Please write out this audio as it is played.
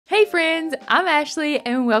friends, I'm Ashley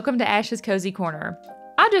and welcome to Ash's Cozy Corner.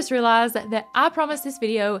 I just realized that I promised this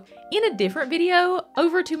video in a different video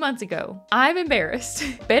over 2 months ago. I'm embarrassed.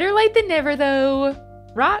 Better late than never though,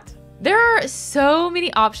 right? There are so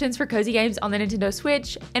many options for cozy games on the Nintendo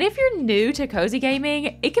Switch, and if you're new to cozy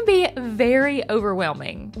gaming, it can be very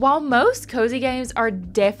overwhelming. While most cozy games are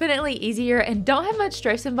definitely easier and don't have much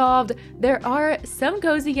stress involved, there are some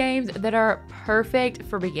cozy games that are perfect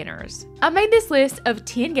for beginners. I made this list of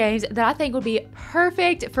 10 games that I think would be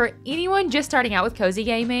perfect for anyone just starting out with cozy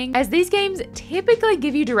gaming, as these games typically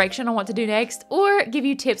give you direction on what to do next or give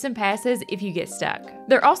you tips and passes if you get stuck.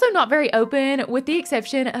 They're also not very open, with the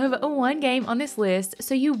exception of one game on this list,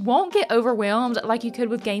 so you won't get overwhelmed like you could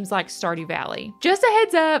with games like Stardew Valley. Just a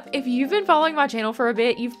heads up, if you've been following my channel for a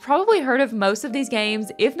bit, you've probably heard of most of these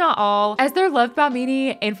games, if not all, as they're loved by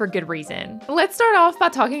many and for good reason. Let's start off by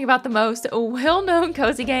talking about the most well-known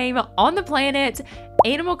cozy game on the planet,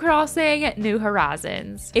 Animal Crossing New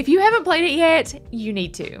Horizons. If you haven't played it yet, you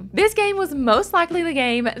need to. This game was most likely the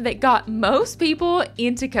game that got most people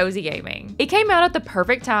into cozy gaming. It came out at the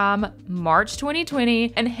perfect time, March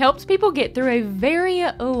 2020, and helped people get through a very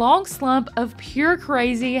long slump of pure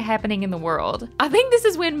crazy happening in the world. I think this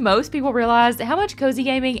is when most people realized how much cozy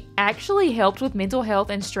gaming actually helped with mental health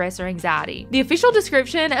and stress or anxiety. The official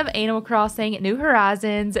description of Animal Crossing New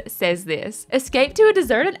Horizons says this: escape to a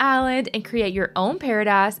deserted island and create your own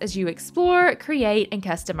paradise as you explore, create, and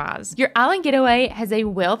customize. Your island getaway has a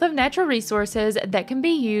wealth of natural resources that can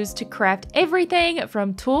be used to craft everything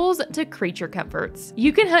from tools to creature comforts.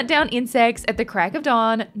 You can hunt down insects at the crack of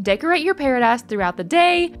dawn, decorate your paradise throughout the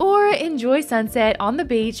day, or enjoy sunset on the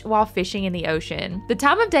beach while fishing in the ocean. The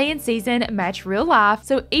time of day and season match real life,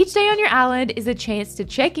 so each day on your island is a chance to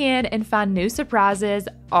check in and find new surprises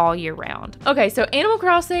all year round. Okay, so Animal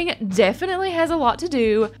Crossing definitely has a lot to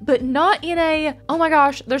do, but not in a, oh my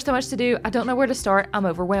gosh, there's so much to do, I don't know where to start, I'm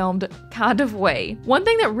overwhelmed kind of way. One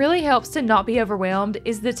thing that really helps to not be overwhelmed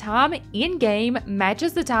is the time in-game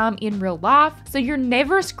matches the time in real life, so you're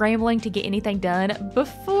never scrambling to get anything done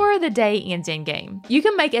before the day ends in-game. You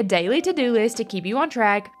can make a daily to-do list to keep you on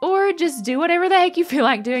track, or just do whatever the heck you feel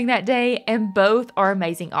like doing that day, and both are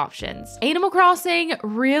amazing options. Animal Crossing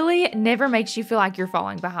really never makes you feel like you're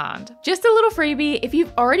falling behind. Just a little freebie: if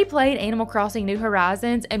you've already played Animal Crossing New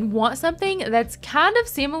Horizons and want something that's kind of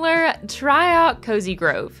similar, try out Cozy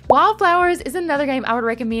Grove. Wylde Flowers is another game I would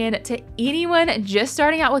recommend to anyone just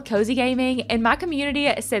starting out with cozy gaming, and my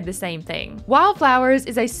community said the same thing. Wylde Flowers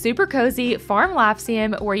is a super cozy farm life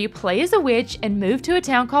sim where you play as a witch and move to a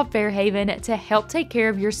town called Fairhaven to help take care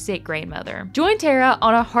of your sick grandmother. Join Tara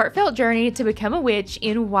on a heartfelt journey to become a witch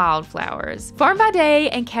in Wylde Flowers. Farm by day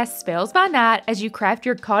and cast spells by night as you craft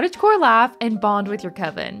your cottagecore life and bond with your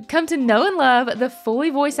coven. Come to know and love the fully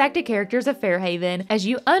voice-acted characters of Fairhaven as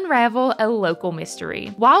you unravel a local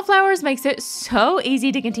mystery. Wylde Flowers makes it so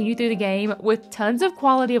easy to continue through the game with tons of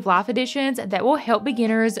quality of life additions that will help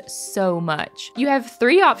beginners so much. You have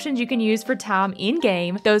 3 options you can use for time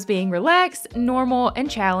in-game, those being relaxed, normal,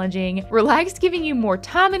 and challenging. Relaxed giving you more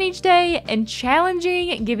time in each day, and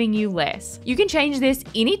challenging giving you less. You can change this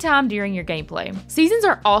anytime during your gameplay. Seasons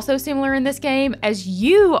are also similar in this game, as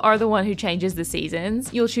you are the one who changes the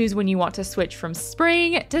seasons. You'll choose when you want to switch from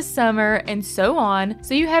spring to summer and so on,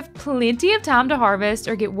 so you have plenty of time to harvest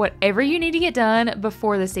or get whatever you need to get done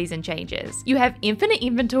before the season changes. You have infinite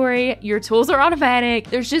inventory, your tools are automatic,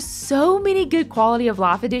 there's just so many good quality of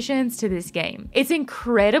life additions to this game. It's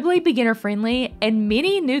incredibly beginner friendly, and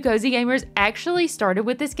many new cozy gamers actually started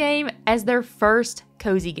with this game as their first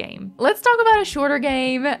cozy game. Let's talk about a shorter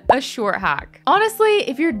game, a short hike. Honestly,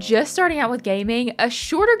 if you're just starting out with gaming, a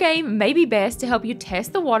shorter game may be best to help you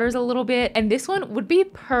test the waters a little bit, and this one would be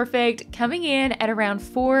perfect, coming in at around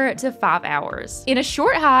 4 to 5 hours. In a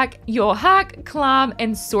short hike, you'll hike, climb,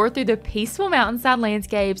 and soar through the peaceful mountainside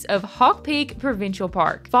landscapes of Hawk Peak Provincial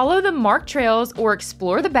Park. Follow the marked trails or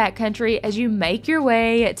explore the backcountry as you make your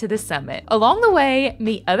way to the summit. Along the way,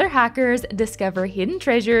 meet other hikers, discover hidden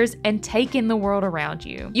treasures, and take in the world around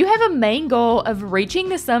you. You have a main goal of reaching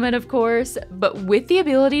the summit, of course, but with the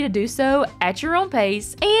ability to do so at your own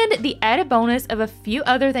pace, and the added bonus of a few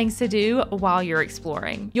other things to do while you're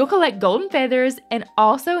exploring. You'll collect golden feathers and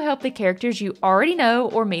also help the characters you already know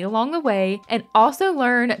or meet along the way, and also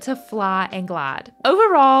learn to fly and glide.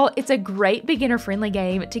 Overall, it's a great beginner-friendly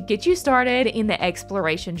game to get you started in the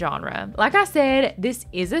exploration genre. Like I said, this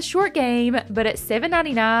is a short game, but at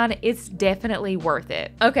 $7.99, it's definitely worth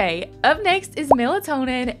it. Okay, up next is Melatonin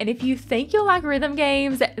Melatonin, and if you think you'll like rhythm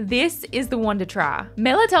games, this is the one to try.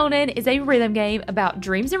 Melatonin is a rhythm game about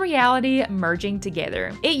dreams and reality merging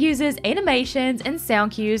together. It uses animations and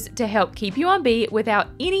sound cues to help keep you on beat without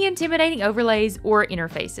any intimidating overlays or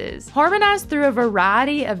interfaces. Harmonized through a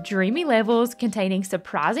variety of dreamy levels containing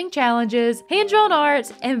surprising challenges, hand-drawn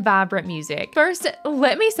art, and vibrant music. First,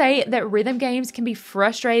 let me say that rhythm games can be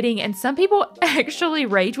frustrating and some people actually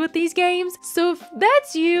rage with these games, so if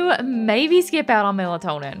that's you, maybe skip out on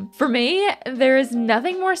Melatonin. For me, there is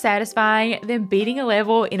nothing more satisfying than beating a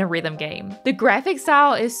level in a rhythm game. The graphic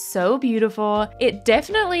style is so beautiful, it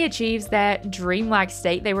definitely achieves that dreamlike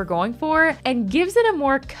state they were going for and gives it a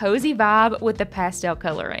more cozy vibe with the pastel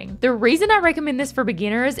coloring. The reason I recommend this for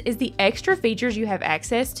beginners is the extra features you have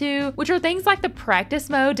access to, which are things like the practice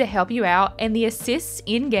mode to help you out and the assists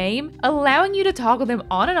in-game, allowing you to toggle them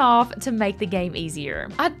on and off to make the game easier.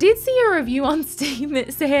 I did see a review on Steam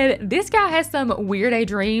that said this guy has some weird A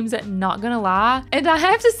dreams, not gonna lie, and I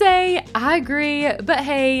have to say I agree, but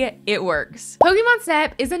hey, it works. Pokemon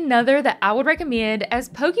Snap is another that I would recommend, as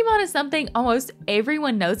Pokemon is something almost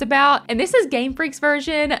everyone knows about, and this is Game Freak's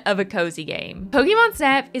version of a cozy game. Pokemon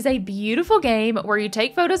Snap is a beautiful game where you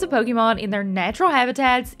take photos of Pokemon in their natural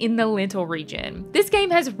habitats in the Lental region. This game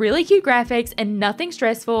has really cute graphics and nothing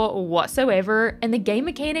stressful whatsoever, and the game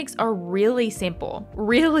mechanics are really simple.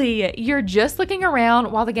 Really, you're just looking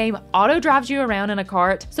around while the game auto drives you around in a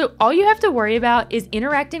cart, so all you have to worry about is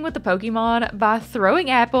interacting with the Pokemon by throwing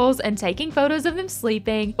apples and taking photos of them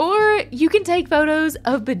sleeping, or you can take photos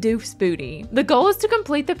of Bidoof's booty. The goal is to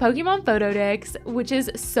complete the Pokemon photo decks, which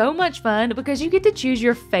is so much fun because you get to choose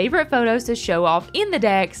your favorite photos to show off in the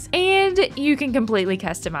decks, and you can completely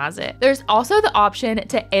customize it. There's also the option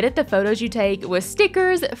to edit the photos you take with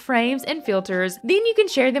stickers, frames, and filters. Then you can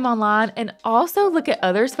share them online and also look at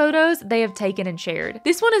others' photos they have taken and shared.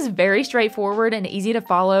 This one is very straightforward and easy to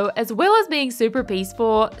follow, as well as being super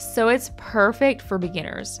peaceful, so it's perfect for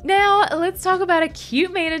beginners. Now, let's talk about a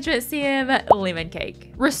cute management sim, Lemon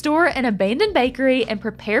Cake. Restore an abandoned bakery and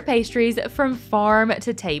prepare pastries from farm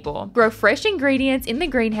to table. Grow fresh ingredients in the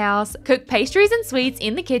greenhouse, cook pastries and sweets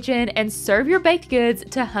in the kitchen, and serve your baked goods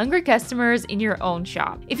to hungry customers in your own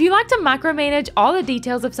shop. If you like to micromanage all the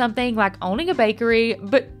details of something like owning a bakery,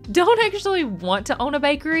 but don't actually want to own a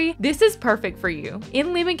bakery, this is perfect for you.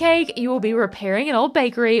 In Lemon Cake, you will be repairing an old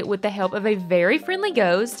bakery with the help of a very friendly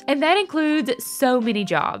ghost, and that includes so many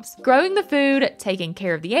jobs. Growing the food, taking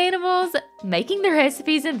care of the animals, making the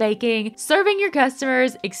recipes and baking, serving your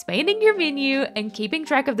customers, expanding your menu, and keeping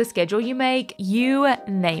track of the schedule you make, you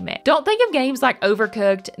name it. Don't think of games like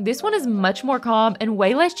Overcooked. This one is much more calm and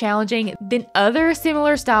way less challenging than other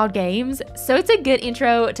similar styled games, so it's a good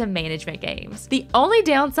intro to management games. The only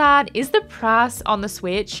downside is the price on the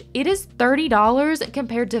Switch. It is $30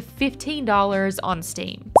 compared to $15 on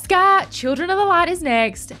Steam. Sky, Children of the Light is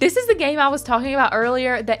next. This is the game I was talking about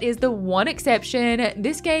earlier that is the one exception.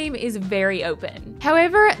 This game is very open.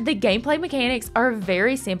 However, the gameplay mechanics are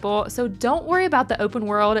very simple, so don't worry about the open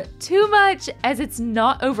world too much, as it's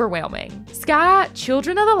not overwhelming. Sky,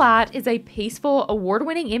 Children of the Light is a peaceful,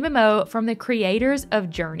 award-winning MMO from the creators of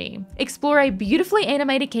Journey. Explore a beautifully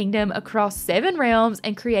animated kingdom across 7 realms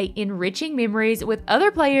and create enriching memories with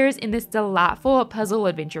other players in this delightful puzzle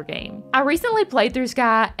adventure game. I recently played through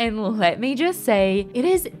Sky, and let me just say, it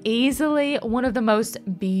is easily one of the most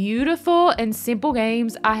beautiful and simple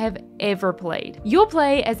games I have ever played. You'll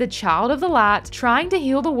play as a child of the light trying to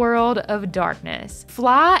heal the world of darkness.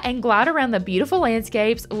 Fly and glide around the beautiful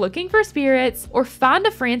landscapes looking for spirits, or find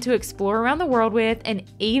a friend to explore around the world with, and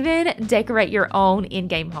even decorate your own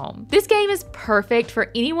in-game home. This game is perfect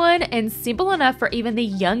for anyone and simple enough for even the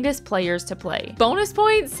youngest players to play. Bonus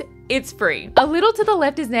points? It's free. A Little to the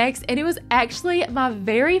Left is next, and it was actually my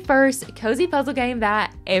very first cozy puzzle game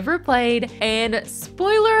that I ever played, and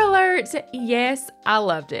spoiler alert, yes, I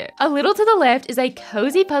loved it. A Little to the Left is a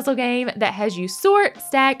cozy puzzle game that has you sort,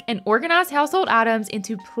 stack, and organize household items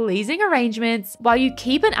into pleasing arrangements while you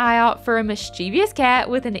keep an eye out for a mischievous cat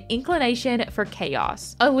with an inclination for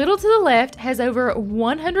chaos. A Little to the Left has over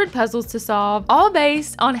 100 puzzles to solve, all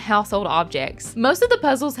based on household objects. Most of the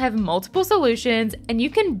puzzles have multiple solutions, and you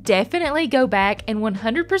can definitely go back and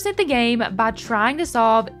 100% the game by trying to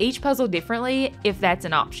solve each puzzle differently if that's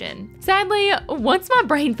an option. Sadly, once my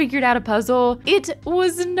brain figured out a puzzle, it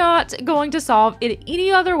was not going to solve it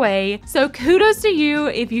any other way, so kudos to you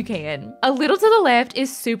if you can. A Little to the Left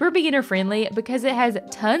is super beginner friendly because it has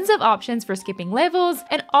tons of options for skipping levels,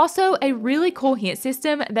 and also a really cool hint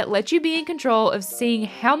system that lets you be in control of seeing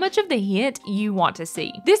how much of the hint you want to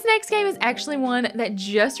see. This next game is actually one that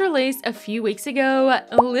just released a few weeks ago.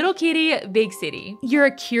 Little Kitty Big City. You're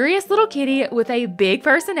a curious little kitty with a big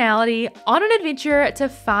personality on an adventure to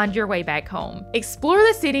find your way back home. Explore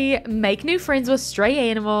the city, make new friends with stray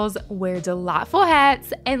animals, wear delightful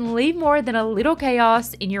hats, and leave more than a little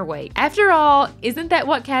chaos in your wake. After all, isn't that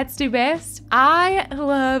what cats do best? I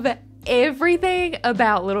love everything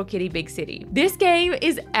about Little Kitty Big City. This game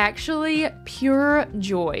is actually pure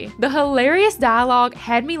joy. The hilarious dialogue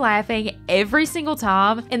had me laughing every single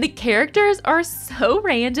time, and the characters are so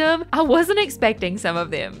random. I wasn't expecting some of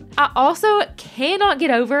them. I also cannot get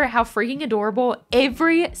over how freaking adorable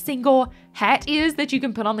every single hat is that you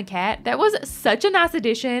can put on the cat. That was such a nice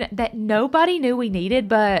addition that nobody knew we needed,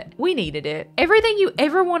 but we needed it. Everything you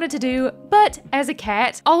ever wanted to do, but as a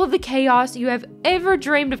cat, all of the chaos you have ever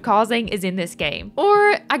dreamed of causing is in this game.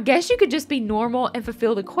 Or I guess you could just be normal and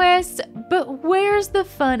fulfill the quests, but where's the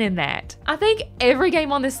fun in that? I think every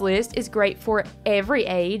game on this list is great for every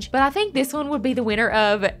age, but I think this one would be the winner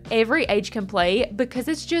of every age can play because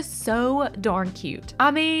it's just so darn cute.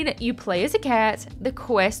 I mean, you play as a cat, the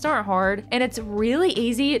quests aren't hard, and it's really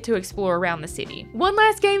easy to explore around the city. One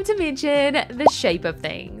last game to mention, The Shape of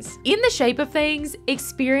Things. In The Shape of Things,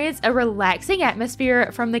 experience a relaxing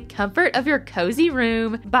atmosphere from the comfort of your cozy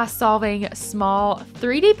room by solving small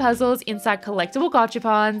 3D puzzles inside collectible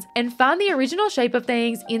gachapons and find the original shape of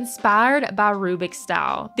things inspired by Rubik's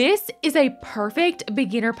style. This is a perfect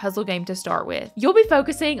beginner puzzle game to start with. You'll be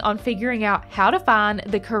focusing on figuring out how to find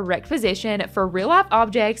the correct position for real-life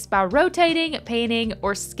objects by rotating, panning,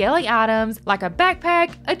 or scaling items like a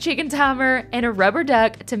backpack, a chicken timer, and a rubber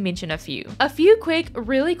duck, to mention a few. A few quick,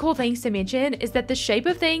 really cool things to mention is that The Shape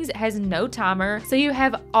of Things has no timer, so you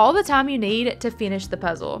have all the time you need to finish the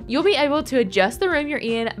puzzle. You'll be able to adjust the room you're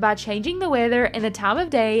in by changing the weather and the time of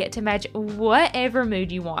day to match whatever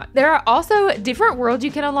mood you want. There are also different worlds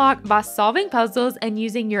you can unlock by solving puzzles and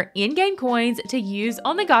using your in-game coins to use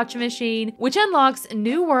on the gacha machine, which unlocks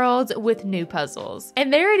new worlds with new puzzles.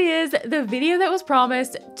 And there it is, the video that was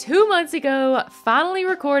promised 2 months ago, finally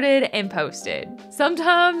recorded and posted.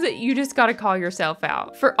 Sometimes you just gotta call yourself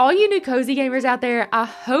out. For all you new cozy gamers out there, I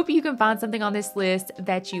hope you can find something on this list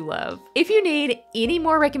that you love. If you need any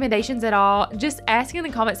more recommendations at all, just ask in the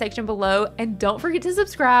comment section below, and don't forget to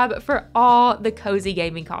subscribe for all the cozy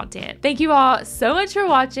gaming content. Thank you all so much for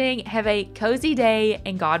watching. Have a cozy day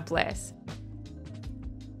and God bless.